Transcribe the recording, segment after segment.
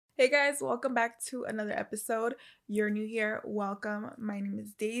Hey guys, welcome back to another episode. You're new here, welcome. My name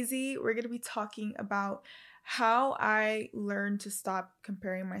is Daisy. We're going to be talking about how I learned to stop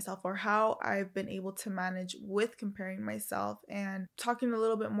comparing myself, or how I've been able to manage with comparing myself, and talking a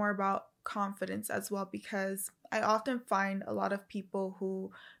little bit more about confidence as well, because I often find a lot of people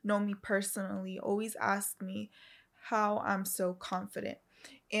who know me personally always ask me how I'm so confident.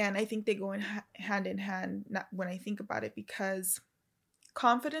 And I think they go hand in hand when I think about it, because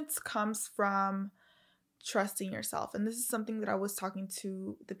confidence comes from trusting yourself. And this is something that I was talking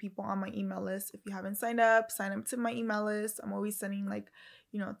to the people on my email list. If you haven't signed up, sign up to my email list. I'm always sending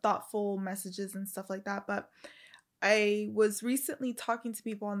thoughtful messages and stuff like that. But I was recently talking to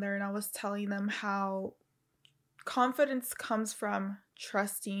people on there, and I was telling them how confidence comes from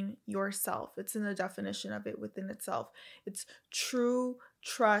trusting yourself. It's in the definition of it within itself. It's true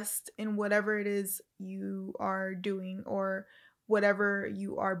trust in whatever it is you are doing, or whatever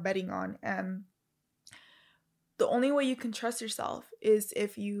you are betting on. And the only way you can trust yourself is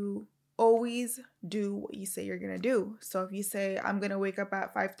if you always do what you say you're going to do. So if you say, I'm going to wake up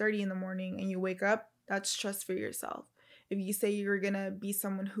at 5:30 in the morning, and you wake up, that's trust for yourself. If you say you're going to be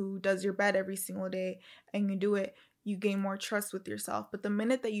someone who does your bed every single day and you do it, you gain more trust with yourself. But the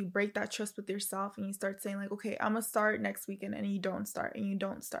minute that you break that trust with yourself and you start saying like, okay, I'm going to start next weekend, and you don't start, and you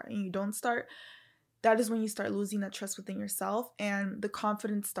don't start, and you don't start, that is when you start losing that trust within yourself, and the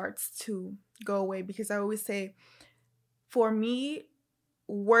confidence starts to go away. Because I always say, for me,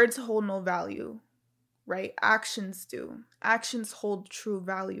 words hold no value, right? Actions do. Actions hold true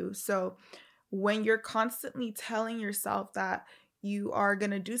value. So when you're constantly telling yourself that you are going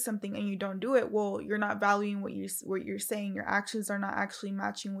to do something and you don't do it, well, you're not valuing what you're saying. Your actions are not actually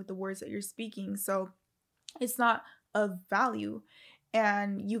matching with the words that you're speaking. So it's not of value.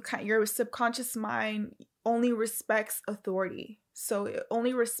 And your subconscious mind only respects authority. So it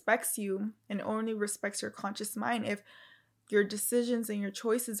only respects you and only respects your conscious mind if your decisions and your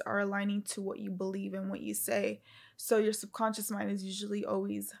choices are aligning to what you believe and what you say. So your subconscious mind is usually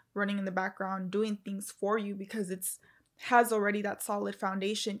always running in the background, doing things for you, because it's has already that solid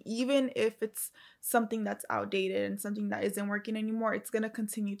foundation. Even if it's something that's outdated and something that isn't working anymore, it's going to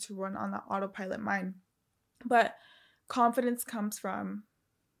continue to run on that autopilot mind. But confidence comes from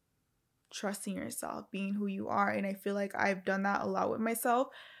trusting yourself, being who you are. And I feel like I've done that a lot with myself.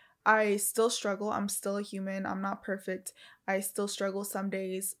 I still struggle. I'm still a human. I'm not perfect. I still struggle some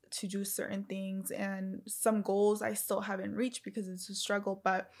days to do certain things, and some goals I still haven't reached because it's a struggle.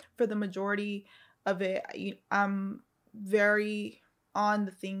 But for the majority of it, I'm very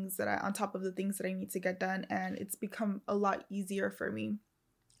on top of the things that I need to get done, and it's become a lot easier for me.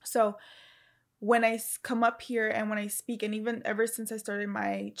 So when I come up here and when I speak, and even ever since I started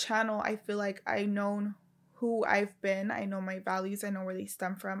my channel, I feel like I've known who I've been. I know my values. I know where they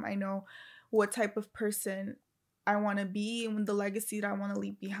stem from. I know what type of person I want to be, and the legacy that I want to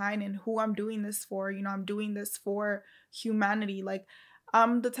leave behind, and who I'm doing this for. I'm doing this for humanity. Like,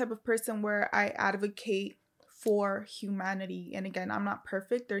 I'm the type of person where I advocate for humanity. And again, I'm not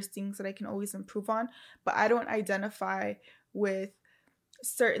perfect. There's things that I can always improve on, but I don't identify with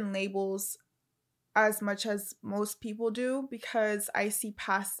certain labels as much as most people do, because I see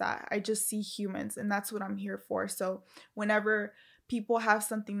past that. I just see humans, and that's what I'm here for. So whenever people have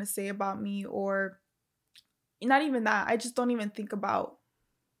something to say about me, or not even that, I just don't even think about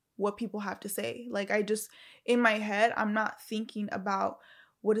what people have to say. Like, in my head, I'm not thinking about,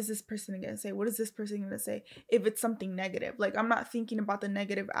 what is this person going to say? What is this person going to say? If it's something negative, like, I'm not thinking about the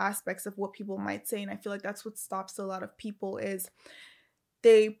negative aspects of what people might say. And I feel like that's what stops a lot of people, is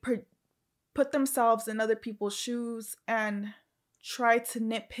they put themselves in other people's shoes and try to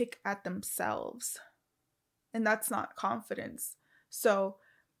nitpick at themselves. And that's not confidence. So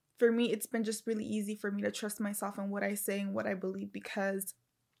for me, it's been just really easy for me to trust myself and what I say and what I believe, because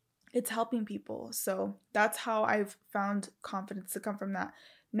it's helping people. So that's how I've found confidence to come from that.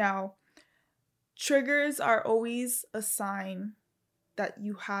 Now, triggers are always a sign that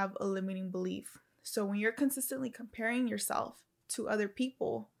you have a limiting belief. So when you're consistently comparing yourself to other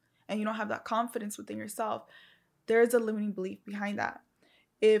people, and you don't have that confidence within yourself, there's a limiting belief behind that.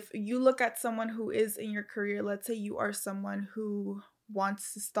 If you look at someone who is in your career, let's say you are someone who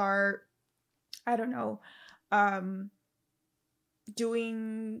wants to start, I don't know,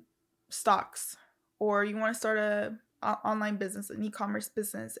 doing stocks, or you want to start a online business, an e-commerce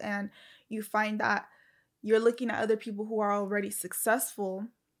business, and you find that you're looking at other people who are already successful,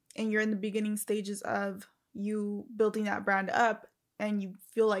 and you're in the beginning stages of you building that brand up, and you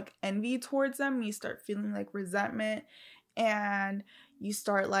feel like envy towards them. You start feeling like resentment, and you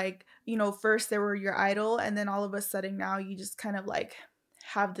start like, first they were your idol, and then all of a sudden now you just kind of like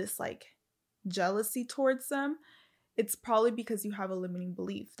have this like jealousy towards them, it's probably because you have a limiting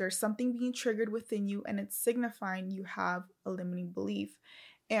belief. There's something being triggered within you, and it's signifying you have a limiting belief.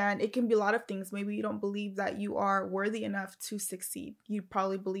 And it can be a lot of things. Maybe you don't believe that you are worthy enough to succeed. You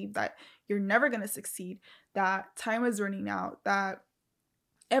probably believe that you're never going to succeed, that time is running out, that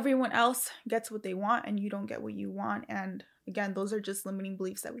everyone else gets what they want and you don't get what you want. And again, those are just limiting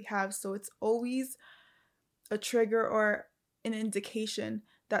beliefs that we have. So it's always a trigger or an indication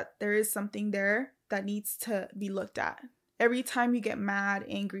that there is something there that needs to be looked at. Every time you get mad,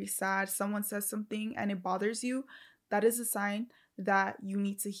 angry, sad, someone says something and it bothers you, that is a sign that you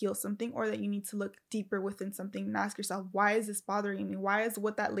need to heal something, or that you need to look deeper within something and ask yourself, why is this bothering me? Why is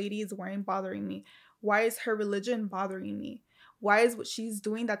what that lady is wearing bothering me? Why is her religion bothering me? Why is what she's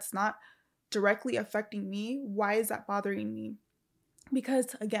doing that's not directly affecting me, why is that bothering me?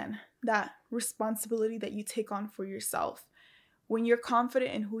 Because again, that responsibility that you take on for yourself. When you're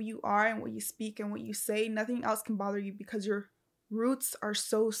confident in who you are and what you speak and what you say, nothing else can bother you because your roots are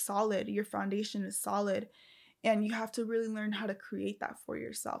so solid. Your foundation is solid. And you have to really learn how to create that for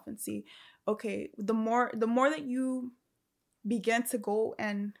yourself and see, okay, the more that you begin to go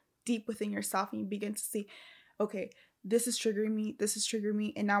and deep within yourself and you begin to see, okay, this is triggering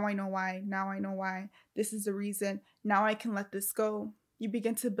me, and now I know why, this is the reason, now I can let this go. You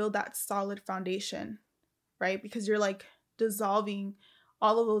begin to build that solid foundation, right? Because you're like dissolving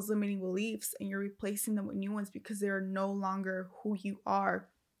all of those limiting beliefs and you're replacing them with new ones because they are no longer who you are.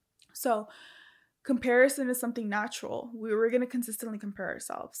 So comparison is something natural. We're going to consistently compare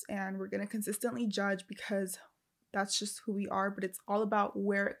ourselves and we're going to consistently judge because that's just who we are, but it's all about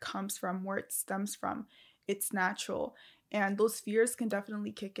where it comes from, where it stems from. It's natural. And those fears can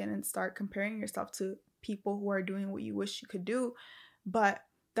definitely kick in and start comparing yourself to people who are doing what you wish you could do. But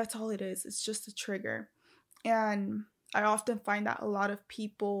that's all it is. It's just a trigger. And I often find that a lot of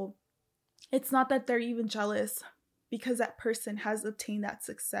people, it's not that they're even jealous because that person has obtained that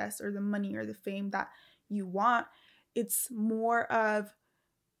success or the money or the fame that you want. It's more of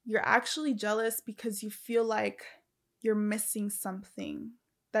you're actually jealous because you feel like you're missing something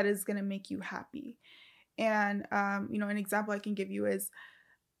that is going to make you happy. And, an example I can give you is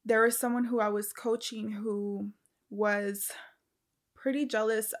there was someone who I was coaching who was pretty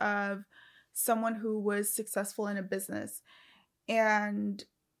jealous of someone who was successful in a business. And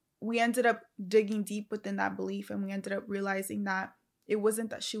we ended up digging deep within that belief, and we ended up realizing that it wasn't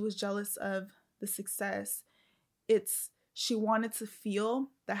that she was jealous of the success. It's she wanted to feel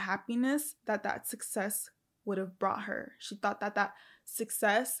the happiness that success would have brought her. She thought that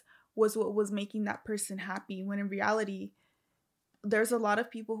success was what was making that person happy, when in reality, there's a lot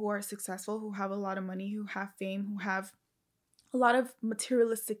of people who are successful, who have a lot of money, who have fame, who have a lot of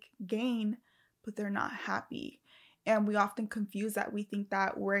materialistic gain, but they're not happy. And we often confuse that. We think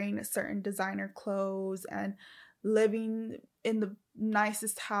that wearing a certain designer clothes and living in the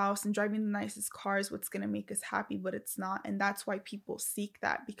nicest house and driving the nicest car is what's going to make us happy, but it's not. And that's why people seek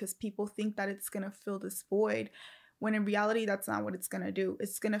that, because people think that it's going to fill this void, when in reality, that's not what it's going to do.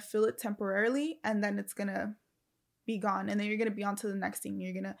 It's going to fill it temporarily, and then it's going to be gone. And then you're going to be on to the next thing.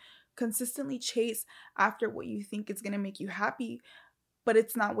 You're going to consistently chase after what you think is going to make you happy, but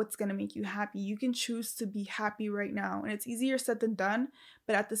it's not what's going to make you happy. You can choose to be happy right now. And it's easier said than done,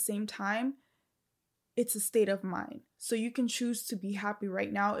 but at the same time, it's a state of mind. So you can choose to be happy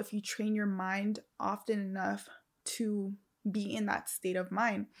right now if you train your mind often enough to be in that state of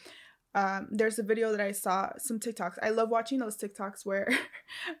mind. There's a video that I saw, some TikToks. I love watching those TikToks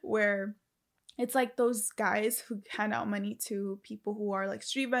where it's like those guys who hand out money to people who are like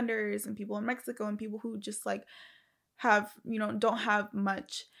street vendors and people in Mexico and people who just like have, don't have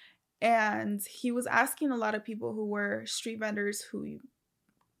much. And he was asking a lot of people who were street vendors who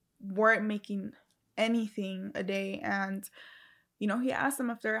weren't making anything a day, and he asked them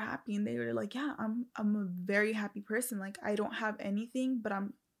if they're happy, and they were like, yeah, I'm a very happy person. Like, I don't have anything, but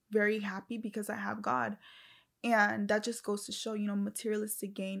I'm very happy because I have God. And that just goes to show,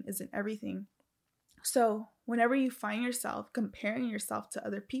 materialistic gain isn't everything. So whenever you find yourself comparing yourself to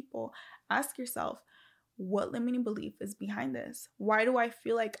other people, ask yourself, what limiting belief is behind this? Why do I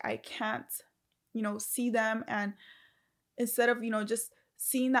feel like I can't, see them? And instead of, just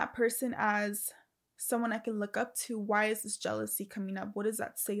seeing that person as someone I can look up to, why is this jealousy coming up? What does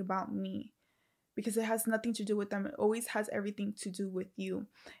that say about me? Because it has nothing to do with them. It always has everything to do with you.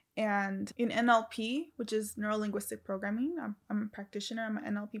 And in NLP, which is neuro-linguistic programming, I'm a practitioner, I'm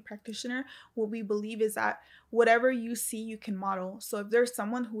an NLP practitioner. What we believe is that whatever you see, you can model. So if there's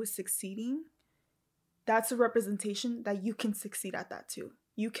someone who is succeeding, that's a representation that you can succeed at that too.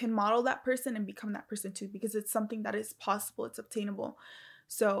 You can model that person and become that person too, because it's something that is possible, it's obtainable.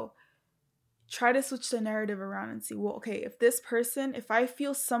 So try to switch the narrative around and see, well, okay, if I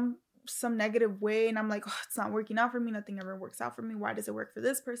feel some negative way and I'm like, oh, it's not working out for me, nothing ever works out for me, why does it work for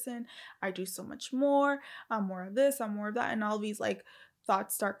this person? I do so much more, I'm more of this, I'm more of that, and all these like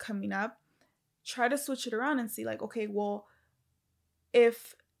thoughts start coming up. Try to switch it around and see like, okay, well,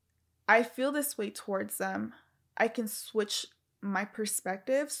 if I feel this way towards them, I can switch my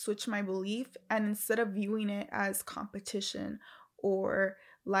perspective, switch my belief, and instead of viewing it as competition or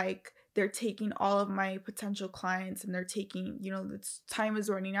like they're taking all of my potential clients and they're taking, the time is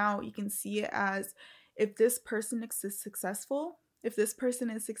running out, you can see it as, if this person is successful,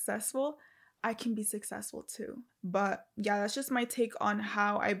 I can be successful too. But yeah, that's just my take on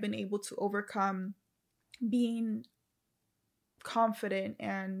how I've been able to overcome being confident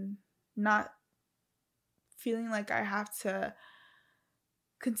and not feeling like I have to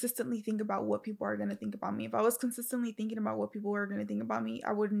consistently think about what people are going to think about me. If I was consistently thinking about what people were going to think about me,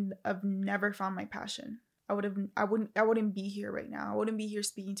 I wouldn't have never found my passion. I wouldn't be here right now. I wouldn't be here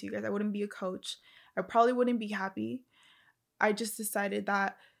speaking to you guys. I wouldn't be a coach. I probably wouldn't be happy. I just decided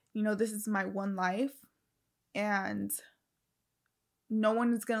that, this is my one life and no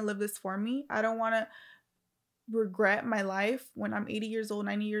one is going to live this for me. I don't want to regret my life when I'm 80 years old,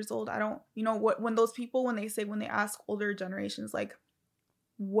 90 years old. I don't, when they ask older generations, like,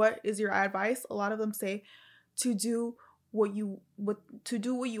 what is your advice? A lot of them say to do what you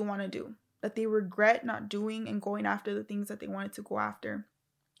want to do, that they regret not doing and going after the things that they wanted to go after.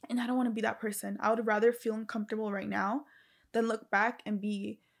 And I don't want to be that person. I would rather feel uncomfortable right now than look back and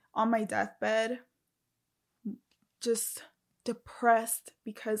be on my deathbed just depressed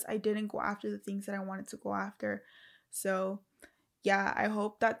because I didn't go after the things that I wanted to go after. So yeah, I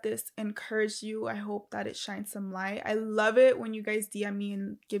hope that this encouraged you. I hope that it shines some light. I love it when you guys DM me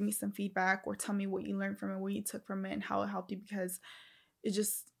and give me some feedback or tell me what you learned from it, what you took from it, and how it helped you, because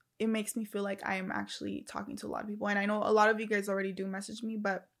it makes me feel like I am actually talking to a lot of people. And I know a lot of you guys already do message me,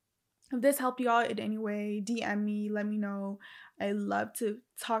 but if this helped you out in any way, DM me, let me know. I love to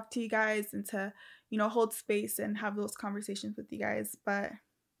talk to you guys and to, hold space and have those conversations with you guys. But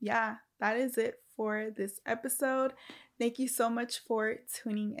yeah, that is it for this episode. Thank you so much for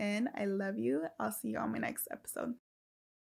tuning in. I love you. I'll see you on my next episode.